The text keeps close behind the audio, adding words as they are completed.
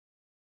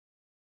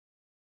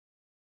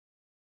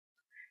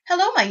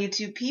Hello, my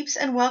YouTube peeps,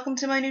 and welcome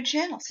to my new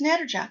channel,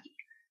 SnatterJockey,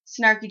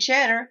 Snarky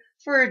Chatter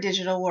for a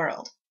Digital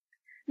World.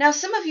 Now,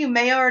 some of you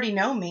may already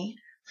know me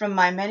from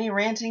my many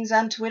rantings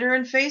on Twitter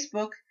and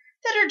Facebook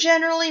that are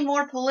generally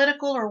more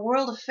political or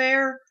world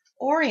affair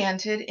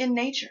oriented in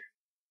nature.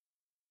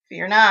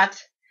 Fear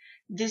not,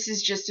 this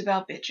is just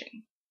about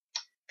bitching.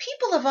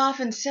 People have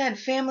often said,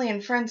 family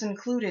and friends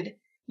included,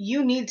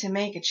 you need to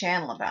make a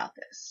channel about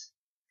this.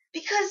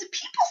 Because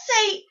people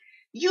say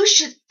you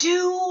should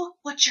do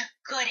what you're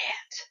good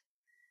at.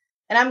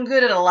 And I'm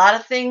good at a lot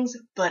of things,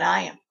 but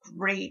I am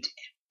great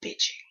at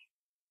bitching.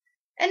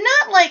 And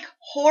not like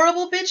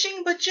horrible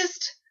bitching, but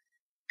just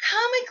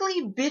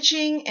comically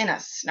bitching in a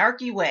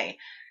snarky way.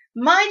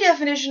 My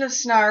definition of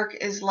snark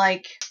is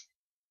like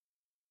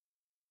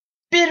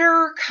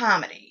bitter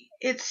comedy.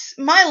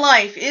 My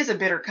life is a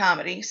bitter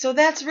comedy, so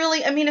that's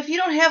really, if you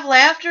don't have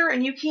laughter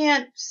and you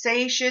can't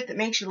say shit that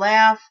makes you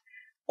laugh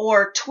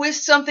or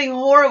twist something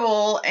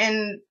horrible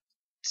and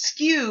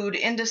skewed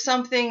into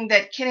something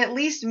that can at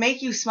least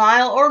make you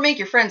smile or make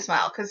your friends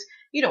smile, because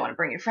you don't want to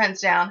bring your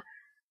friends down,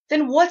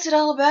 then what's it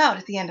all about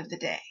at the end of the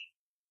day?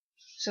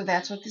 So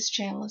that's what this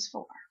channel is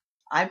for.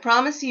 I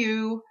promise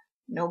you,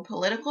 no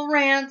political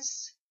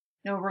rants,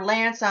 no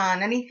relents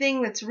on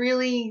anything that's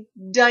really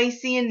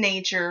dicey in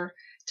nature.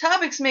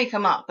 Topics may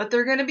come up, but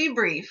they're going to be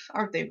brief,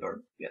 aren't they,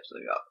 Bird? Yes, they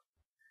are.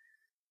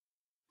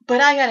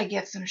 But I gotta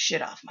get some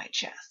shit off my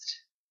chest.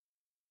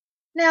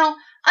 Now,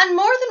 on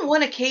more than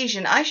one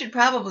occasion, I should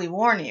probably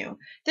warn you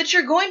that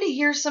you're going to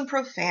hear some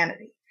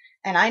profanity.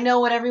 And I know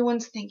what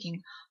everyone's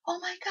thinking. Oh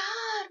my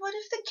God, what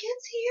if the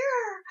kid's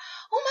here?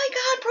 Oh my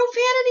God,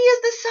 profanity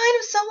is the sign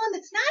of someone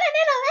that's not an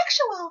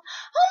intellectual.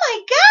 Oh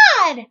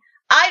my God!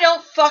 I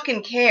don't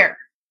fucking care.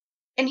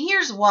 And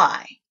here's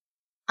why.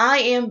 I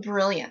am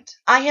brilliant.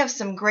 I have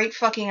some great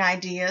fucking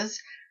ideas.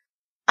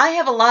 I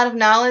have a lot of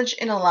knowledge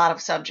in a lot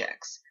of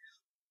subjects.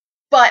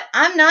 But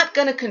I'm not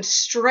going to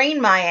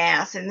constrain my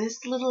ass in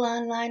this little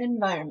online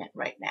environment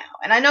right now.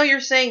 And I know you're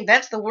saying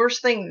that's the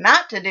worst thing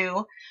not to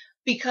do,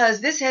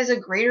 because this has a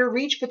greater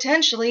reach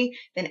potentially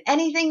than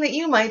anything that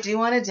you might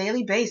do on a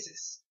daily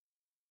basis.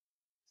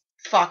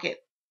 Fuck it.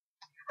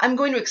 I'm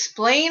going to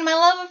explain my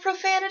love of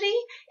profanity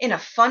in a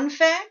fun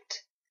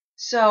fact,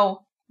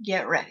 so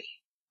get ready.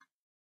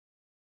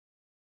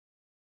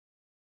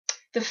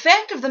 The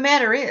fact of the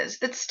matter is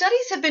that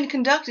studies have been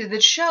conducted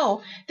that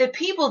show that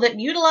people that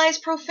utilize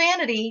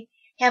profanity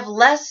have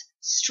less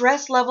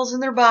stress levels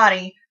in their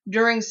body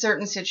during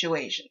certain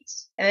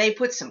situations. And they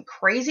put some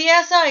crazy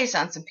ass ice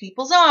on some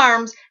people's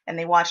arms and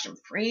they watched them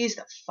freeze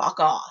the fuck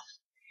off.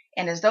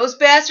 And as those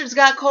bastards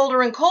got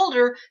colder and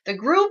colder, the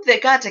group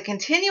that got to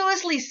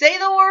continuously say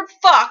the word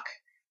fuck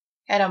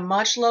had a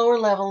much lower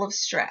level of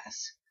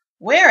stress.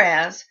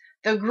 Whereas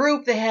the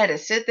group that had to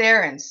sit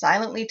there and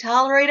silently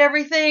tolerate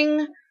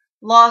everything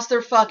lost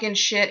their fucking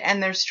shit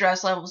and their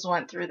stress levels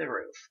went through the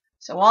roof.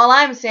 So all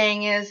I'm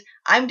saying is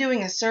I'm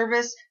doing a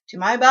service to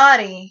my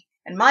body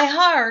and my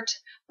heart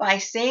by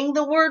saying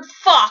the word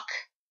fuck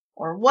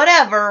or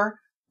whatever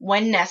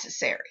when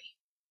necessary.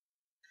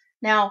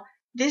 Now,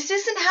 this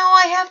isn't how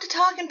I have to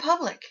talk in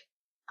public.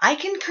 I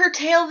can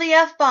curtail the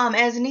F-bomb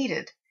as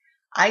needed.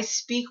 I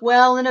speak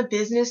well in a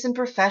business and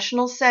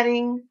professional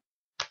setting.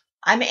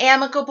 I'm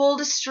amicable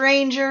to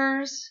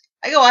strangers.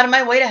 I go out of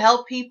my way to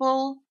help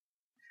people.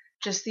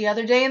 Just the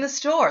other day in the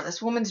store,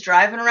 this woman's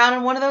driving around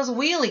in one of those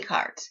wheelie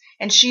carts,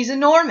 and she's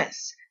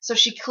enormous, so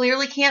she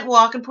clearly can't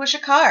walk and push a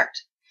cart.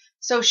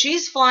 So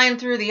she's flying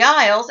through the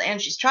aisles,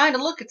 and she's trying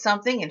to look at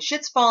something, and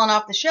shit's falling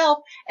off the shelf,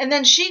 and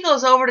then she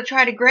goes over to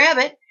try to grab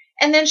it,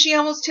 and then she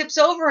almost tips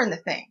over in the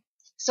thing.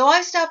 So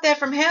I stop that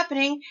from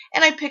happening,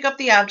 and I pick up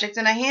the object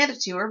and I hand it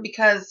to her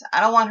because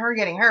I don't want her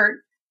getting hurt.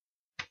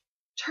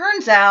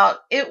 Turns out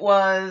it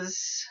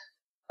was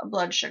a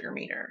blood sugar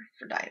meter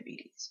for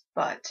diabetes,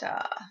 but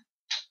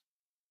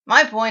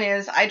my point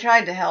is, I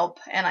tried to help,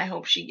 and I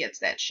hope she gets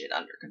that shit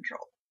under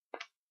control.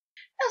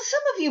 Now,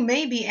 some of you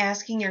may be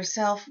asking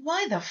yourself,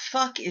 why the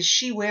fuck is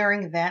she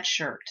wearing that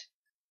shirt?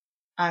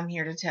 I'm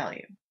here to tell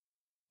you.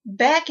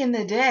 Back in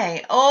the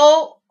day,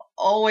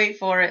 wait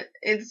for it,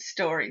 it's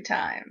story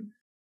time.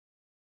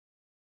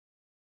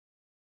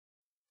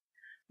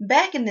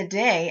 Back in the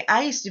day,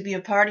 I used to be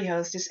a party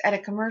hostess at a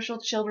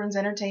commercial children's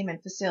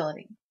entertainment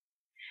facility.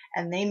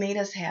 And they made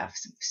us have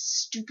some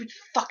stupid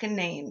fucking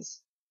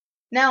names.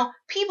 Now,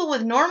 people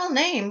with normal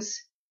names,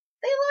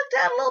 they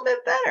looked out a little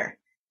bit better.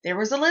 There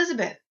was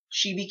Elizabeth.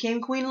 She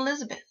became Queen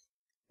Elizabeth.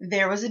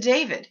 There was a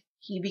David.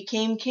 He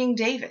became King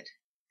David.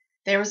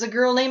 There was a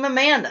girl named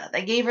Amanda.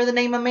 They gave her the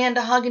name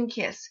Amanda Hug and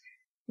Kiss.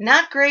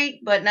 Not great,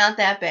 but not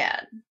that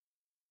bad.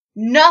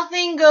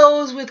 Nothing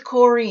goes with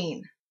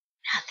Corrine.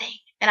 Nothing.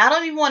 And I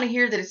don't even want to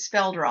hear that it's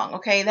spelled wrong,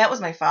 okay? That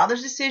was my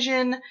father's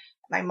decision.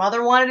 My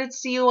mother wanted it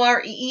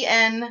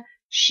Coreen.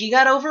 She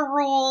got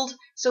overruled,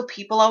 so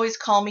people always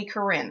call me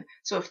Corinne.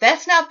 So if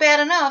that's not bad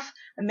enough,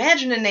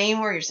 imagine a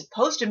name where you're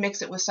supposed to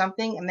mix it with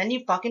something and then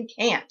you fucking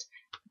can't.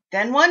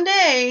 Then one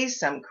day,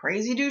 some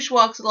crazy douche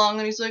walks along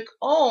and he's like,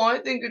 oh, I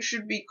think it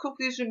should be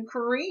Cookies and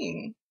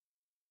Corinne.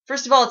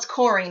 First of all, it's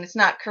Corrine, it's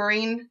not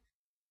Corinne.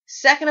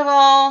 Second of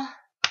all,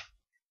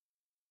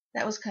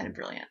 that was kind of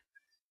brilliant.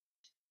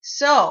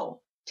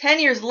 So, 10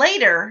 years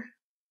later,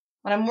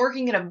 when I'm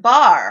working at a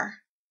bar,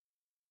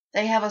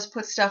 they have us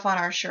put stuff on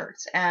our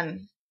shirts.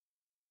 And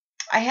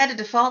I had to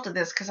default to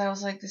this because I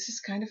was like, this is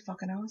kind of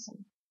fucking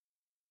awesome.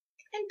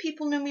 And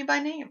people knew me by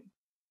name.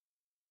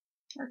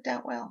 Worked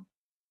out well.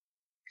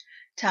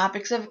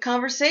 Topics of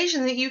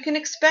conversation that you can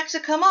expect to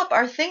come up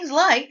are things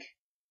like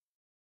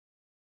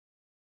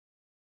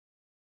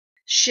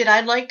shit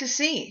I'd like to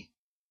see.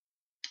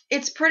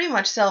 It's pretty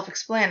much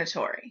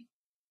self-explanatory.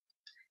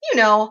 You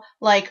know,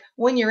 like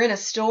when you're in a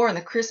store in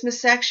the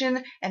Christmas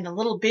section and the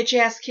little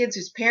bitch-ass kids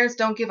whose parents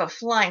don't give a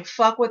flying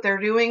fuck what they're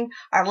doing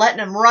are letting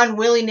them run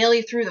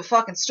willy-nilly through the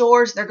fucking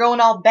stores. They're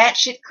going all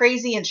batshit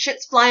crazy and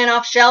shit's flying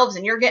off shelves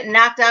and you're getting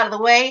knocked out of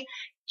the way.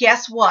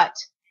 Guess what?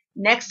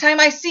 Next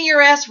time I see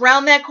your ass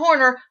round that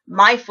corner,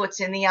 my foot's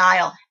in the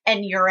aisle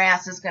and your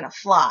ass is gonna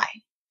fly.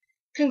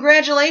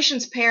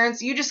 Congratulations,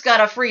 parents. You just got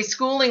a free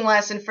schooling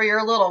lesson for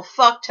your little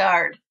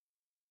fucktard.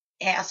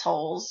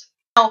 Assholes.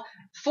 Now,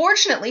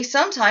 fortunately,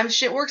 sometimes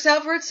shit works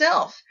out for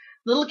itself.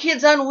 Little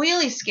kids on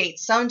wheelie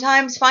skates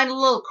sometimes find a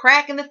little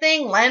crack in the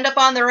thing, land up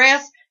on their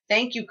ass.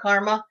 Thank you,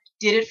 karma.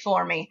 Did it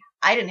for me.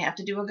 I didn't have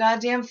to do a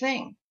goddamn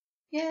thing.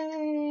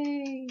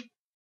 Yay.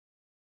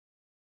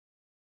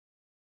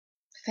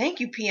 Thank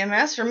you,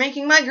 PMS, for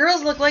making my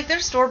girls look like they're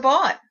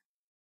store-bought.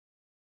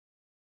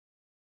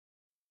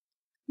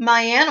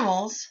 My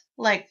animals,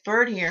 like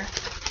Bird here.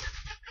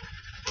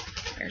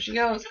 There she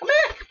goes. Come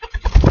here.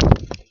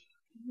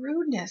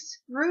 Rudeness.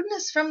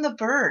 Rudeness from the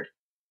bird.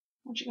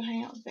 Why don't you go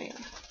hang out with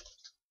Bailey?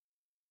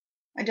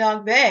 My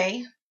dog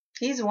Bay,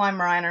 he's a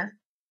Weimaraner.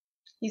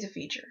 He's a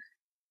feature.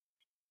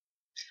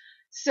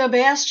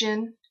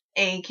 Sebastian,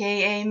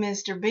 a.k.a.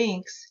 Mr.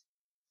 Binks.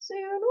 Say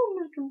hello,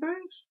 Mr.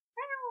 Binks.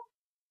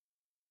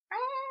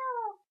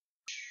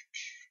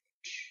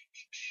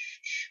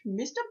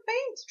 Mr.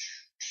 Binks.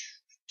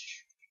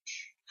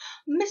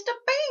 Mr.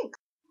 Binks.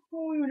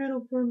 Oh, you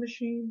little fur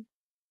machine.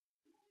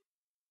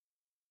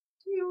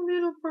 You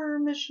little fur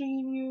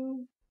machine,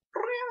 you.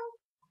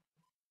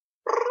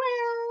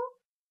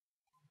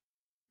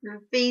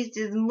 Your face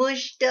is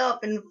mushed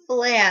up and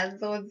flat,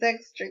 so it's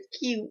extra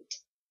cute.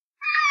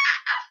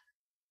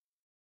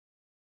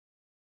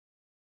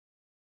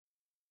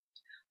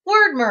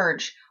 Word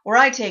merge, where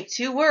I take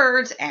two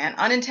words and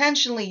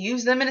unintentionally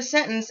use them in a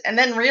sentence and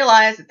then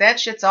realize that that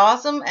shit's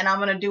awesome and I'm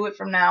going to do it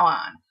from now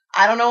on.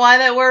 I don't know why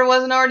that word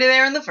wasn't already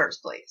there in the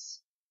first place.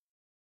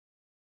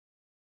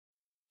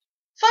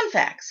 Fun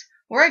facts,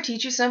 where I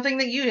teach you something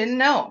that you didn't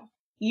know.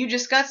 You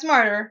just got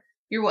smarter.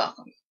 You're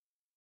welcome.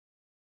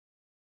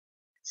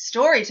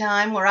 Story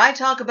time, where I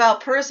talk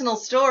about personal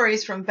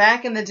stories from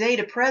back in the day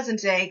to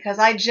present day, because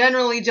I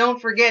generally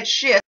don't forget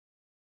shit.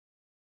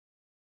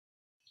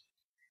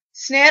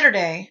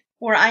 Snatterday,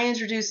 where I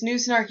introduce new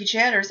snarky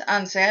chatters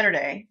on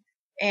Saturday,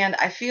 and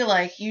I feel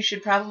like you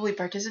should probably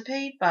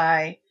participate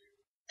by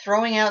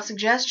throwing out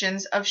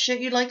suggestions of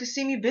shit you'd like to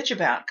see me bitch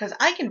about, because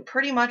I can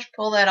pretty much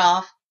pull that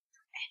off.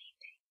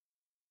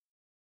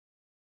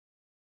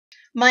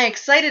 My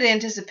excited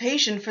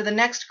anticipation for the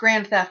next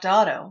Grand Theft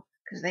Auto,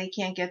 because they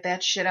can't get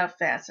that shit out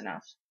fast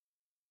enough.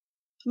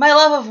 My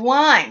love of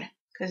wine,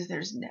 because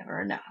there's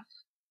never enough.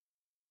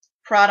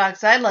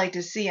 Products I'd like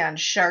to see on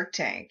Shark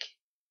Tank.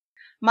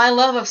 My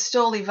love of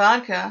Stoli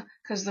vodka,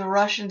 because the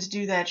Russians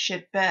do that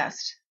shit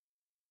best.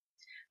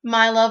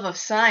 My love of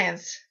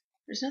science.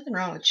 There's nothing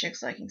wrong with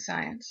chicks liking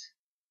science.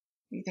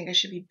 You think I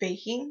should be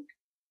baking?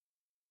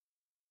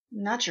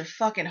 I'm not your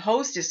fucking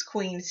hostess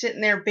queen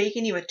sitting there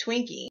baking you a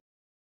Twinkie.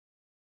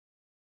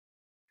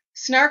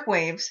 Snark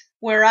waves,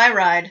 where I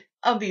ride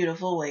a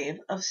beautiful wave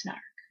of snark.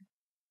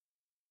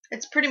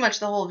 It's pretty much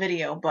the whole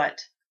video,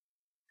 but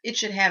it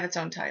should have its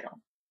own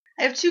title.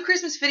 I have 2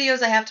 Christmas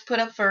videos I have to put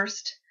up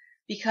first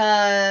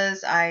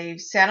because I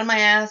sat on my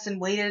ass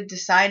and waited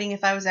deciding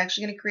if I was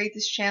actually going to create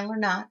this channel or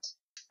not.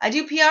 I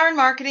do PR and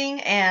marketing,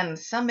 and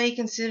some may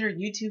consider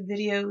YouTube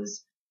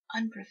videos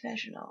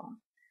unprofessional.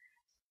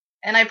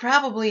 And I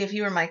probably, if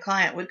you were my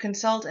client, would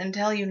consult and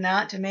tell you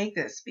not to make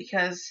this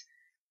because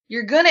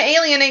you're going to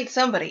alienate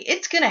somebody.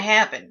 It's going to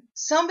happen.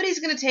 Somebody's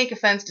going to take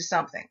offense to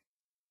something.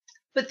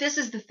 But this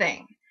is the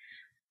thing.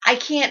 I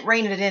can't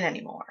rein it in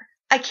anymore.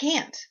 I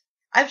can't.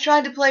 I've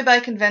tried to play by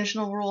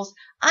conventional rules.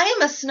 I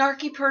am a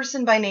snarky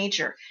person by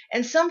nature.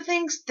 And some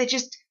things that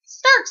just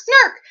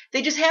snark,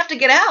 they just have to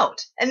get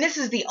out. And this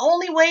is the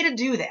only way to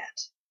do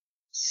that.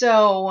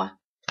 So,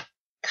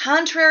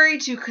 contrary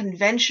to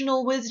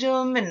conventional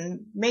wisdom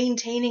and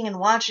maintaining and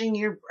watching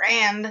your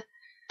brand,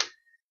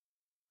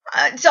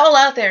 it's all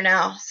out there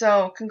now,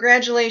 so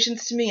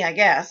congratulations to me, I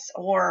guess.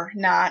 Or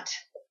not.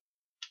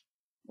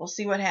 We'll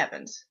see what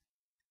happens.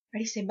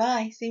 Ready? Say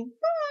bye. Say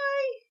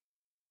bye.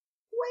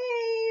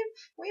 Wave.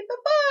 Wave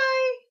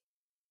bye-bye.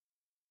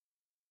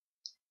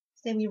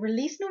 Say we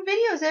release new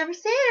videos every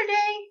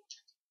Saturday.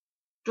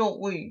 Don't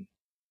we?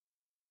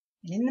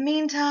 And in the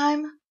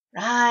meantime,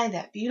 ride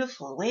that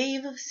beautiful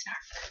wave of snark.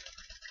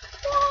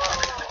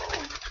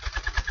 Whoa.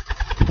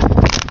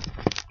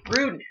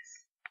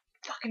 Rudeness.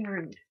 Fucking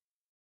rude.